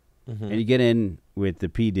and you get in with the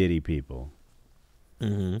P Diddy people,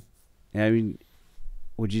 I mean,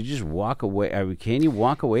 would you just walk away? I mean, can you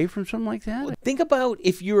walk away from something like that? Well, think about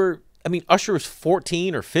if you're. I mean, Usher was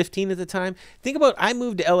 14 or 15 at the time. Think about, I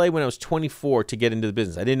moved to LA when I was 24 to get into the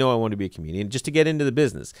business. I didn't know I wanted to be a comedian, just to get into the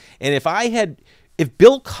business. And if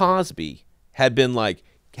Bill Cosby had been like,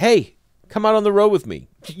 hey, come out on the road with me,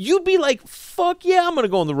 you'd be like, fuck yeah, I'm going to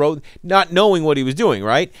go on the road, not knowing what he was doing,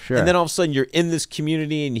 right? Sure. And then all of a sudden you're in this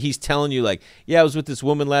community and he's telling you like, yeah, I was with this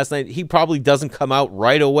woman last night. He probably doesn't come out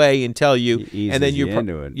right away and tell you. And then you're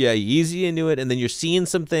into it. Yeah, easy into it. And then you're seeing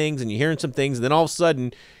some things and you're hearing some things. And then all of a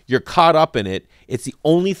sudden you're caught up in it. It's the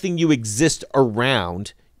only thing you exist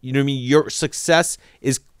around. You know what I mean? Your success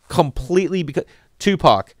is completely because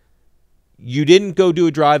Tupac, you didn't go do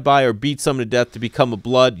a drive-by or beat someone to death to become a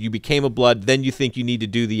blood. You became a blood. Then you think you need to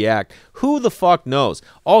do the act. Who the fuck knows?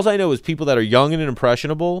 All I know is people that are young and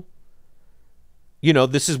impressionable. You know,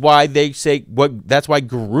 this is why they say that's why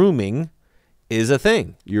grooming is a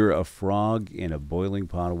thing. You're a frog in a boiling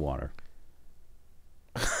pot of water.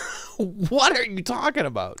 What are you talking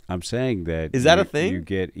about? I'm saying that. Is that a thing? You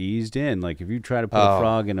get eased in. Like if you try to put a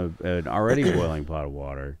frog in an already boiling pot of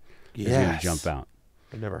water, it's going to jump out.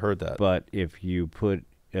 I've never heard that. But if you put,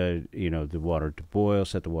 the water to boil,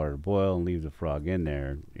 set the water to boil, and leave the frog in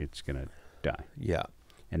there, it's going to die. Yeah.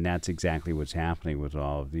 And that's exactly what's happening with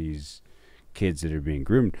all of these kids that are being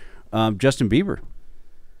groomed. Justin Bieber,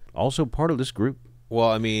 also part of this group. Well,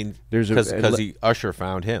 I mean, there's because Usher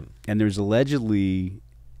found him. And there's allegedly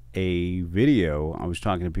a video. I was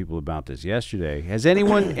talking to people about this yesterday. Has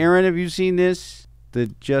anyone, Aaron, have you seen this? The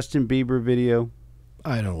Justin Bieber video?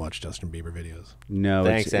 I don't watch Justin Bieber videos. No.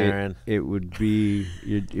 Thanks, Aaron. It would be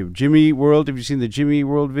Jimmy Eat World. Have you seen the Jimmy Eat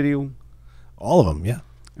World video? All of them, yeah.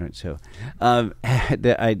 All right, so I'm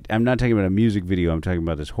not talking about a music video. I'm talking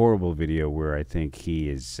about this horrible video where I think he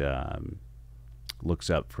is looks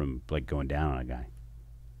up from like going down on a guy.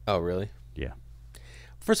 Oh, really? Yeah.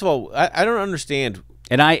 First of all, I don't understand.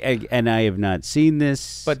 And I have not seen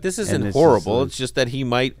this. But this isn't horrible. It's just that he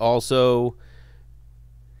might also.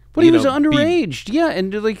 But he was underage. Yeah,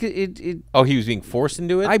 and like it. Oh, he was being forced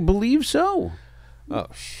into it? I believe so. Oh,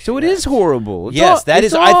 shit. So it is horrible. That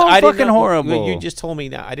is. I didn't fucking know, horrible. You just told me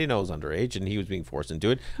now. I didn't know it was underage, and he was being forced into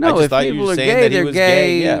it. No, I just if thought you people were are saying gay, that he they're was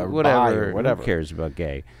gay. Yeah, whatever. Whatever. Who cares about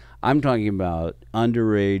gay? I'm talking about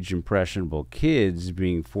underage, impressionable kids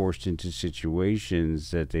being forced into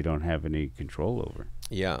situations that they don't have any control over.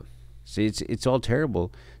 Yeah. See, it's all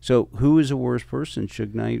terrible. So who is a worse person,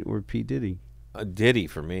 Suge Knight or P Diddy? Diddy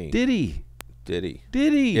for me. Diddy.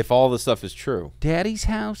 If all this stuff is true. Daddy's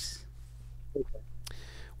house.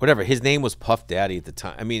 Whatever. His name was Puff Daddy at the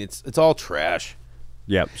time. I mean, it's all trash.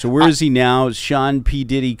 Yep. So where is he now? Sean P.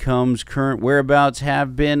 Diddy Combs' current whereabouts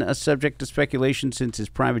have been a subject to speculation since his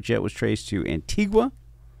private jet was traced to Antigua.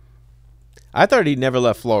 I thought he'd never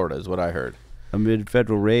left Florida, is what I heard. Amid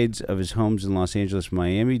federal raids of his homes in Los Angeles and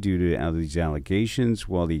Miami due to these allegations,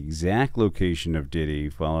 while the exact location of Diddy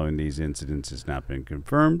following these incidents has not been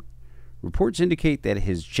confirmed, reports indicate that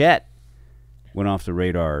his jet went off the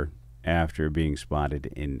radar after being spotted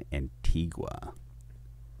in Antigua.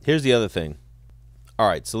 Here's the other thing. All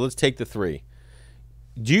right, so let's take the three.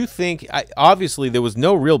 Do you think, obviously there was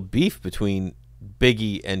no real beef between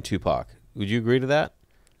Biggie and Tupac. Would you agree to that?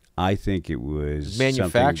 I think it was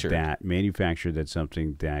manufactured. That's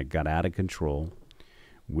something that got out of control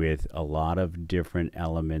with a lot of different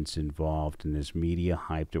elements involved in this media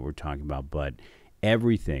hype that we're talking about. But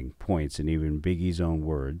everything points, and even Biggie's own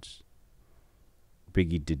words,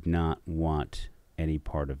 Biggie did not want any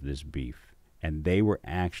part of this beef. And they were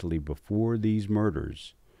actually, before these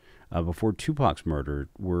murders, before Tupac's murder,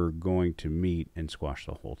 were going to meet and squash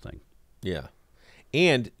the whole thing. Yeah.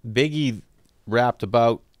 And Biggie rapped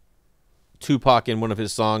about Tupac in one of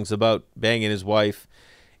his songs about banging his wife,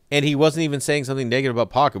 and he wasn't even saying something negative about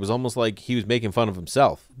Pac. It was almost like he was making fun of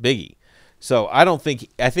himself, Biggie. So I think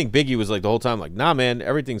Biggie was like the whole time like, nah, man,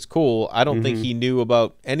 everything's cool. I don't think he knew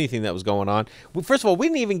about anything that was going on. Well, first of all, we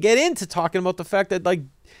didn't even get into talking about the fact that like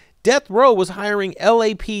Death Row was hiring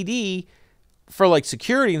LAPD for like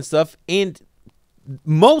security and stuff, and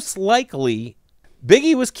most likely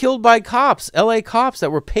Biggie was killed by cops, L.A. cops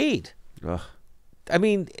that were paid. Ugh. I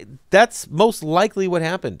mean, that's most likely what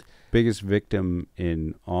happened. Biggest victim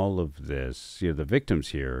in all of this, the victims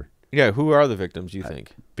here. Yeah, who are the victims, you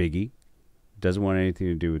think? Biggie doesn't want anything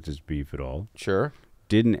to do with this beef at all. Sure.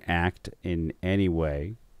 Didn't act in any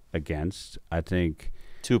way against, I think,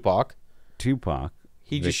 Tupac.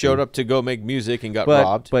 He just showed up to go make music and got but,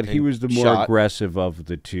 robbed. But he was the more shot. aggressive of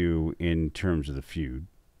the two in terms of the feud,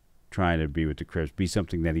 trying to be with the Crips, be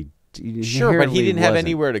something that he sure, but he didn't have wasn't.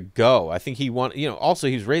 anywhere to go. I think he wanted, also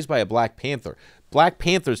he was raised by a Black Panther. Black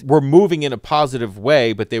Panthers were moving in a positive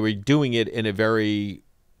way, but they were doing it in a very,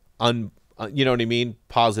 you know what I mean,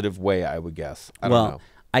 positive way, I would guess. I don't know.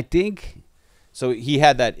 I think... So he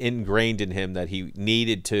had that ingrained in him that he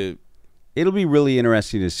needed to... It'll be really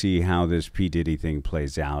interesting to see how this P. Diddy thing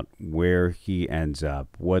plays out, where he ends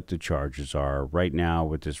up, what the charges are. Right now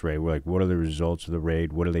with this raid, we're like, what are the results of the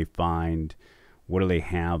raid? What do they find? What do they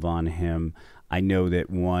have on him? I know that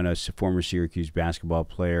a former Syracuse basketball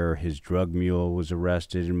player, his drug mule was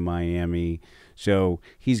arrested in Miami. So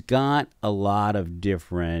he's got a lot of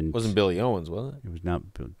different... Wasn't Billy Owens, was it? It was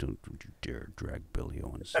not... Don't you dare drag Billy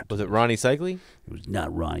Owens. Was it Ronnie Cycli? It was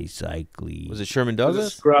not Ronnie Cycli. Was it Sherman It was a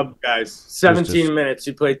Douglas? scrub, guys. 17 minutes.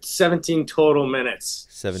 He played 17 total minutes.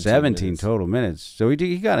 17 minutes. total minutes. So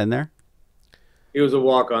he got in there. He was a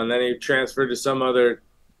walk-on. Then he transferred to some other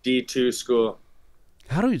D2 school.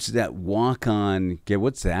 How does that walk-on get...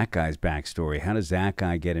 What's that guy's backstory? How does that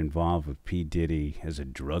guy get involved with P. Diddy as a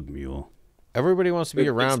drug mule? Everybody wants to be Good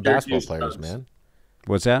around Syracuse basketball players, drugs. man.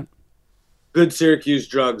 What's that? Good Syracuse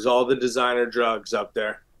drugs. All the designer drugs up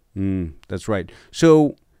there. That's right.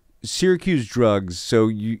 So Syracuse drugs. So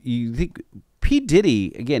you think P.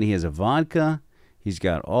 Diddy, again, he has a vodka. He's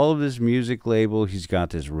got all of this music label. He's got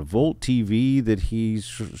this Revolt TV that he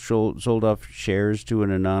sold off shares to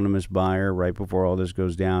an anonymous buyer right before all this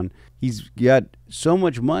goes down. He's got so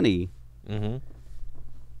much money. Mm-hmm.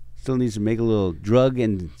 Still needs to make a little drug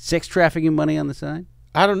and sex trafficking money on the side.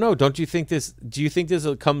 I don't know. Do you think this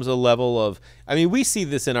comes a level of... I mean, we see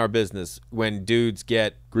this in our business when dudes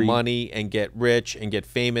get money and get rich and get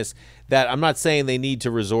famous, that I'm not saying they need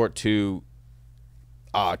to resort to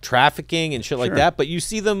trafficking and shit like that, but you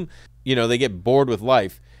see them, they get bored with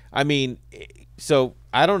life. I mean, so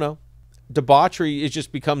I don't know. Debauchery, it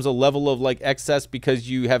just becomes a level of like excess because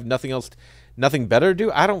you have nothing better to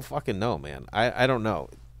do. I don't fucking know, man. I don't know.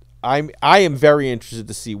 I am very interested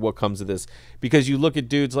to see what comes of this, because you look at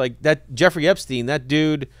dudes like that Jeffrey Epstein. That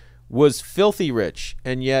dude was filthy rich,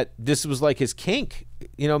 and yet this was like his kink.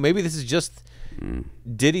 Maybe this is just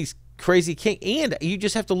Diddy's crazy kink, and you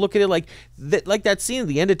just have to look at it like that scene at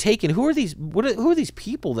the end of Taken. Who are these? Who are these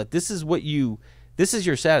people that this is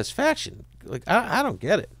your satisfaction? Like I don't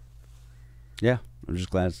get it. Yeah, I'm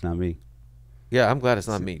just glad it's not me. Yeah, I'm glad it's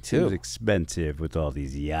not me too. It's expensive with all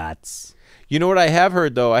these yachts. You know what I have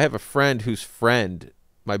heard, though? I have a friend whose friend,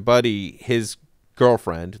 my buddy, his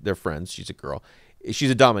girlfriend, they're friends, she's a girl,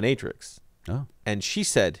 she's a dominatrix. Oh. And she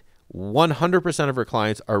said 100% of her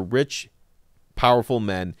clients are rich, powerful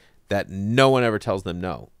men that no one ever tells them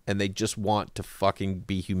no. And they just want to fucking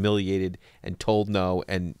be humiliated and told no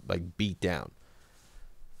and, like, beat down.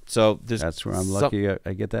 So that's where I'm lucky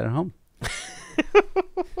I get that at home.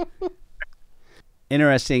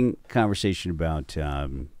 Interesting conversation about...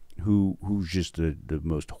 who's just the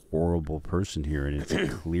most horrible person here, and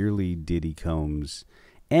it's clearly Diddy Combs.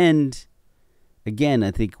 And again,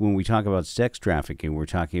 I think when we talk about sex trafficking, we're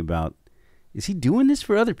talking about, is he doing this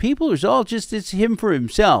for other people, or is it all just it's him for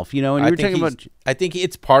himself? And you're talking about. I think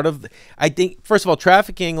it's part of. I think first of all,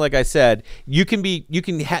 trafficking, like I said, you can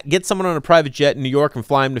get someone on a private jet in New York and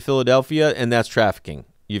fly him to Philadelphia, and that's trafficking.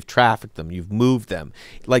 You've trafficked them. You've moved them.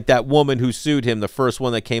 Like that woman who sued him, the first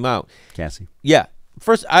one that came out, Cassie. Yeah.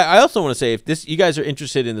 First, I also want to say, if you guys are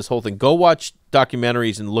interested in this whole thing, go watch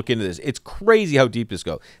documentaries and look into this. It's crazy how deep this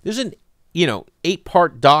goes. There's an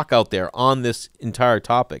 8-part doc out there on this entire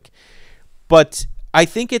topic. But I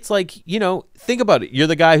think it's like, think about it. You're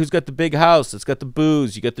the guy who's got the big house. It's got the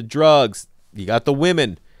booze. You got the drugs. You got the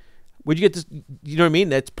women. Where'd you get this? You know what I mean?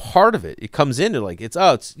 That's part of it. It comes into like, who's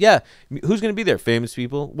going to be there? Famous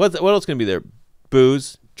people. What else going to be there?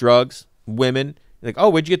 Booze, drugs, women. Like, oh,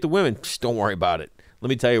 where'd you get the women? Just don't worry about it. Let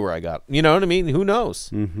me tell you where I got. You know what I mean? Who knows?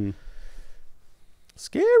 Mm-hmm.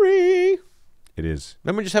 Scary. It is.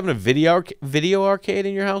 Remember just having a video arcade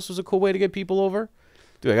in your house was a cool way to get people over?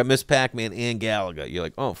 Dude, I got Miss Pac-Man and Galaga. You're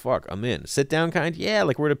like, oh, fuck, I'm in. Sit down kind? Yeah,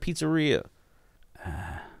 like we're at a pizzeria.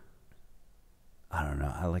 I don't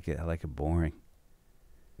know. I like it boring.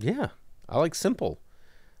 Yeah. I like simple.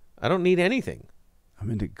 I don't need anything. I'm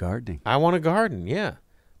into gardening. I want a garden, yeah.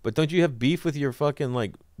 But don't you have beef with your fucking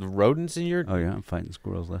like the rodents in your? Oh yeah, I'm fighting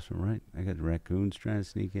squirrels left and right. I got raccoons trying to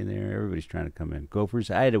sneak in there. Everybody's trying to come in. Gophers.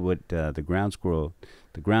 I had it with the ground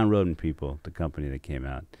rodent people, the company that came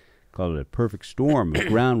out, called it a perfect storm of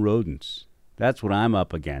ground rodents. That's what I'm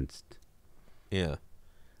up against. Yeah,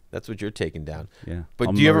 that's what you're taking down. Yeah. But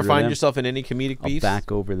I'll do you ever murder find them. yourself in any comedic I'll beefs?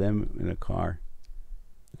 back over them in a car.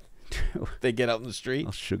 They get out in the street.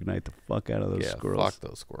 I'll Suge Knight the fuck out of those Yeah, squirrels. fuck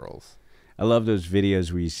those squirrels. I love those videos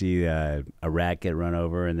where you see a rat get run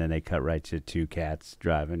over and then they cut right to two cats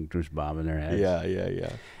driving, just bobbing their heads.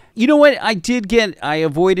 Yeah. You know what? I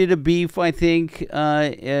avoided a beef, I think,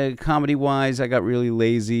 comedy-wise. I got really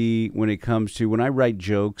lazy when it comes to, when I write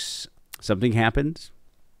jokes, something happens,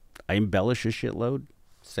 I embellish a shitload.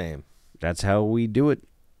 Same. That's how we do it.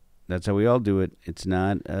 That's how we all do it. It's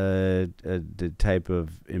not the type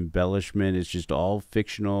of embellishment. It's just all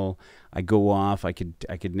fictional. I go off. I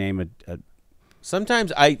could name a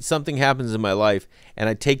Sometimes something happens in my life and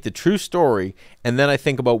I take the true story and then I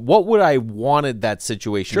think about what would I wanted that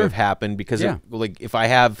situation to have happened because like if I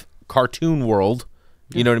have cartoon world,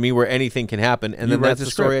 you know what I mean, where anything can happen and then that's the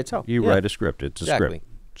story I tell. You write a script. It's a Exactly. script.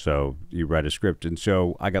 So you write a script. And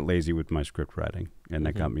so I got lazy with my script writing and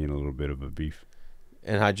that got me in a little bit of a beef.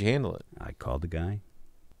 And how'd you handle it? I called the guy,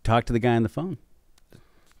 talked to the guy on the phone.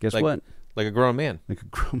 Guess what? Like a grown man. Like a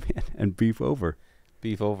grown man and beef over.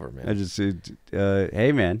 Beef over, man. I just said,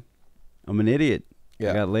 hey, man, I'm an idiot. Yeah.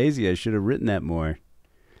 I got lazy. I should have written that more.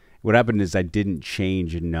 What happened is I didn't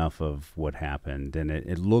change enough of what happened, and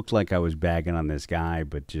it looked like I was bagging on this guy,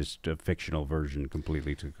 but just a fictional version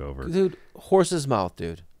completely took over. Dude, horse's mouth,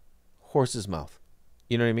 dude. Horse's mouth.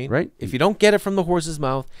 You know what I mean? Right. If you don't get it from the horse's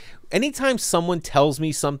mouth, anytime someone tells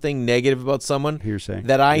me something negative about someone Hearsay.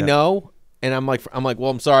 that I know, and I'm like, well,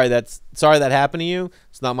 I'm sorry that happened to you.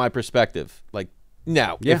 It's not my perspective. Like,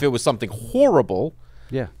 now, if it was something horrible,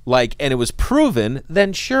 like, and it was proven,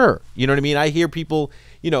 then sure. You know what I mean? I hear people,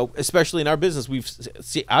 you know, especially in our business,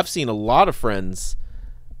 I've seen a lot of friends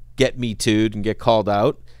get Me Too'd and get called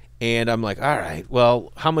out. And I'm like, all right,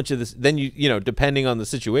 well, how much of this? Then you know, depending on the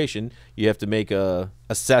situation, you have to make a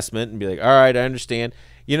assessment and be like, all right, I understand.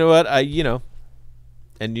 You know what? And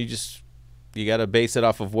you got to base it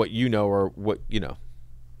off of what you know or what you know.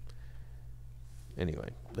 Anyway,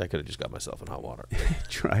 I could have just got myself in hot water.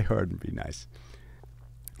 Try hard and be nice.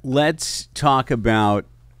 Let's talk about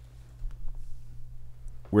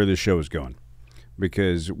where the show is going,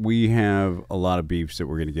 because we have a lot of beefs that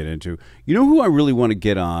we're going to get into. You know who I really want to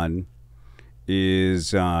get on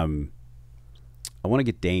is I want to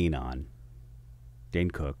get Dane on.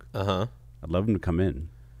 Dane Cook. Uh-huh. I'd love him to come in.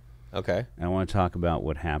 Okay. And I want to talk about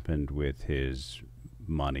what happened with his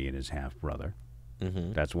money and his half-brother.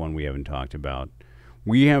 Mm-hmm. That's one we haven't talked about.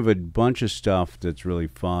 We have a bunch of stuff that's really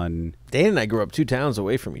fun. Dan and I grew up 2 towns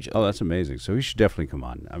away from each other. Oh, that's amazing. So he should definitely come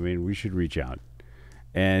on. I mean, we should reach out.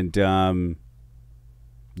 And,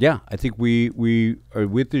 yeah, I think we are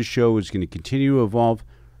with this show is going to continue to evolve.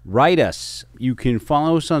 Write us. You can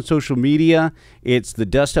follow us on social media. It's the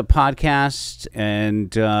Dust Up Podcast.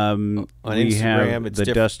 And on we Instagram, have it's the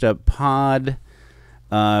Dust Up Pod.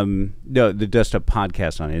 No, the Dust Up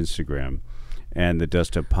Podcast on Instagram. And the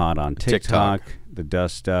Dust Up Pod on TikTok. The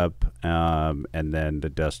Dust Up, and then the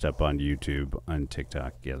Dust Up on YouTube, on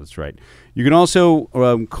TikTok. Yeah, that's right. You can also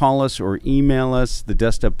call us or email us,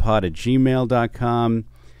 thedustuppod@gmail.com.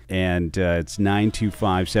 And it's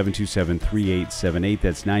 925-727-3878.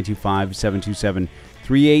 That's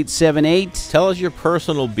 925-727-3878. Tell us your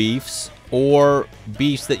personal beefs or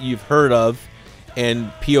beefs that you've heard of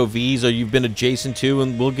and POVs or you've been adjacent to,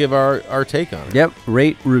 and we'll give our take on it. Yep.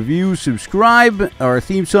 Rate, review, subscribe. Our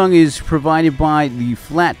theme song is provided by the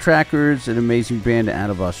Flat Trackers, an amazing band out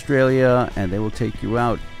of Australia, and they will take you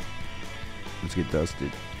out. Let's get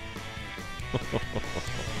dusted.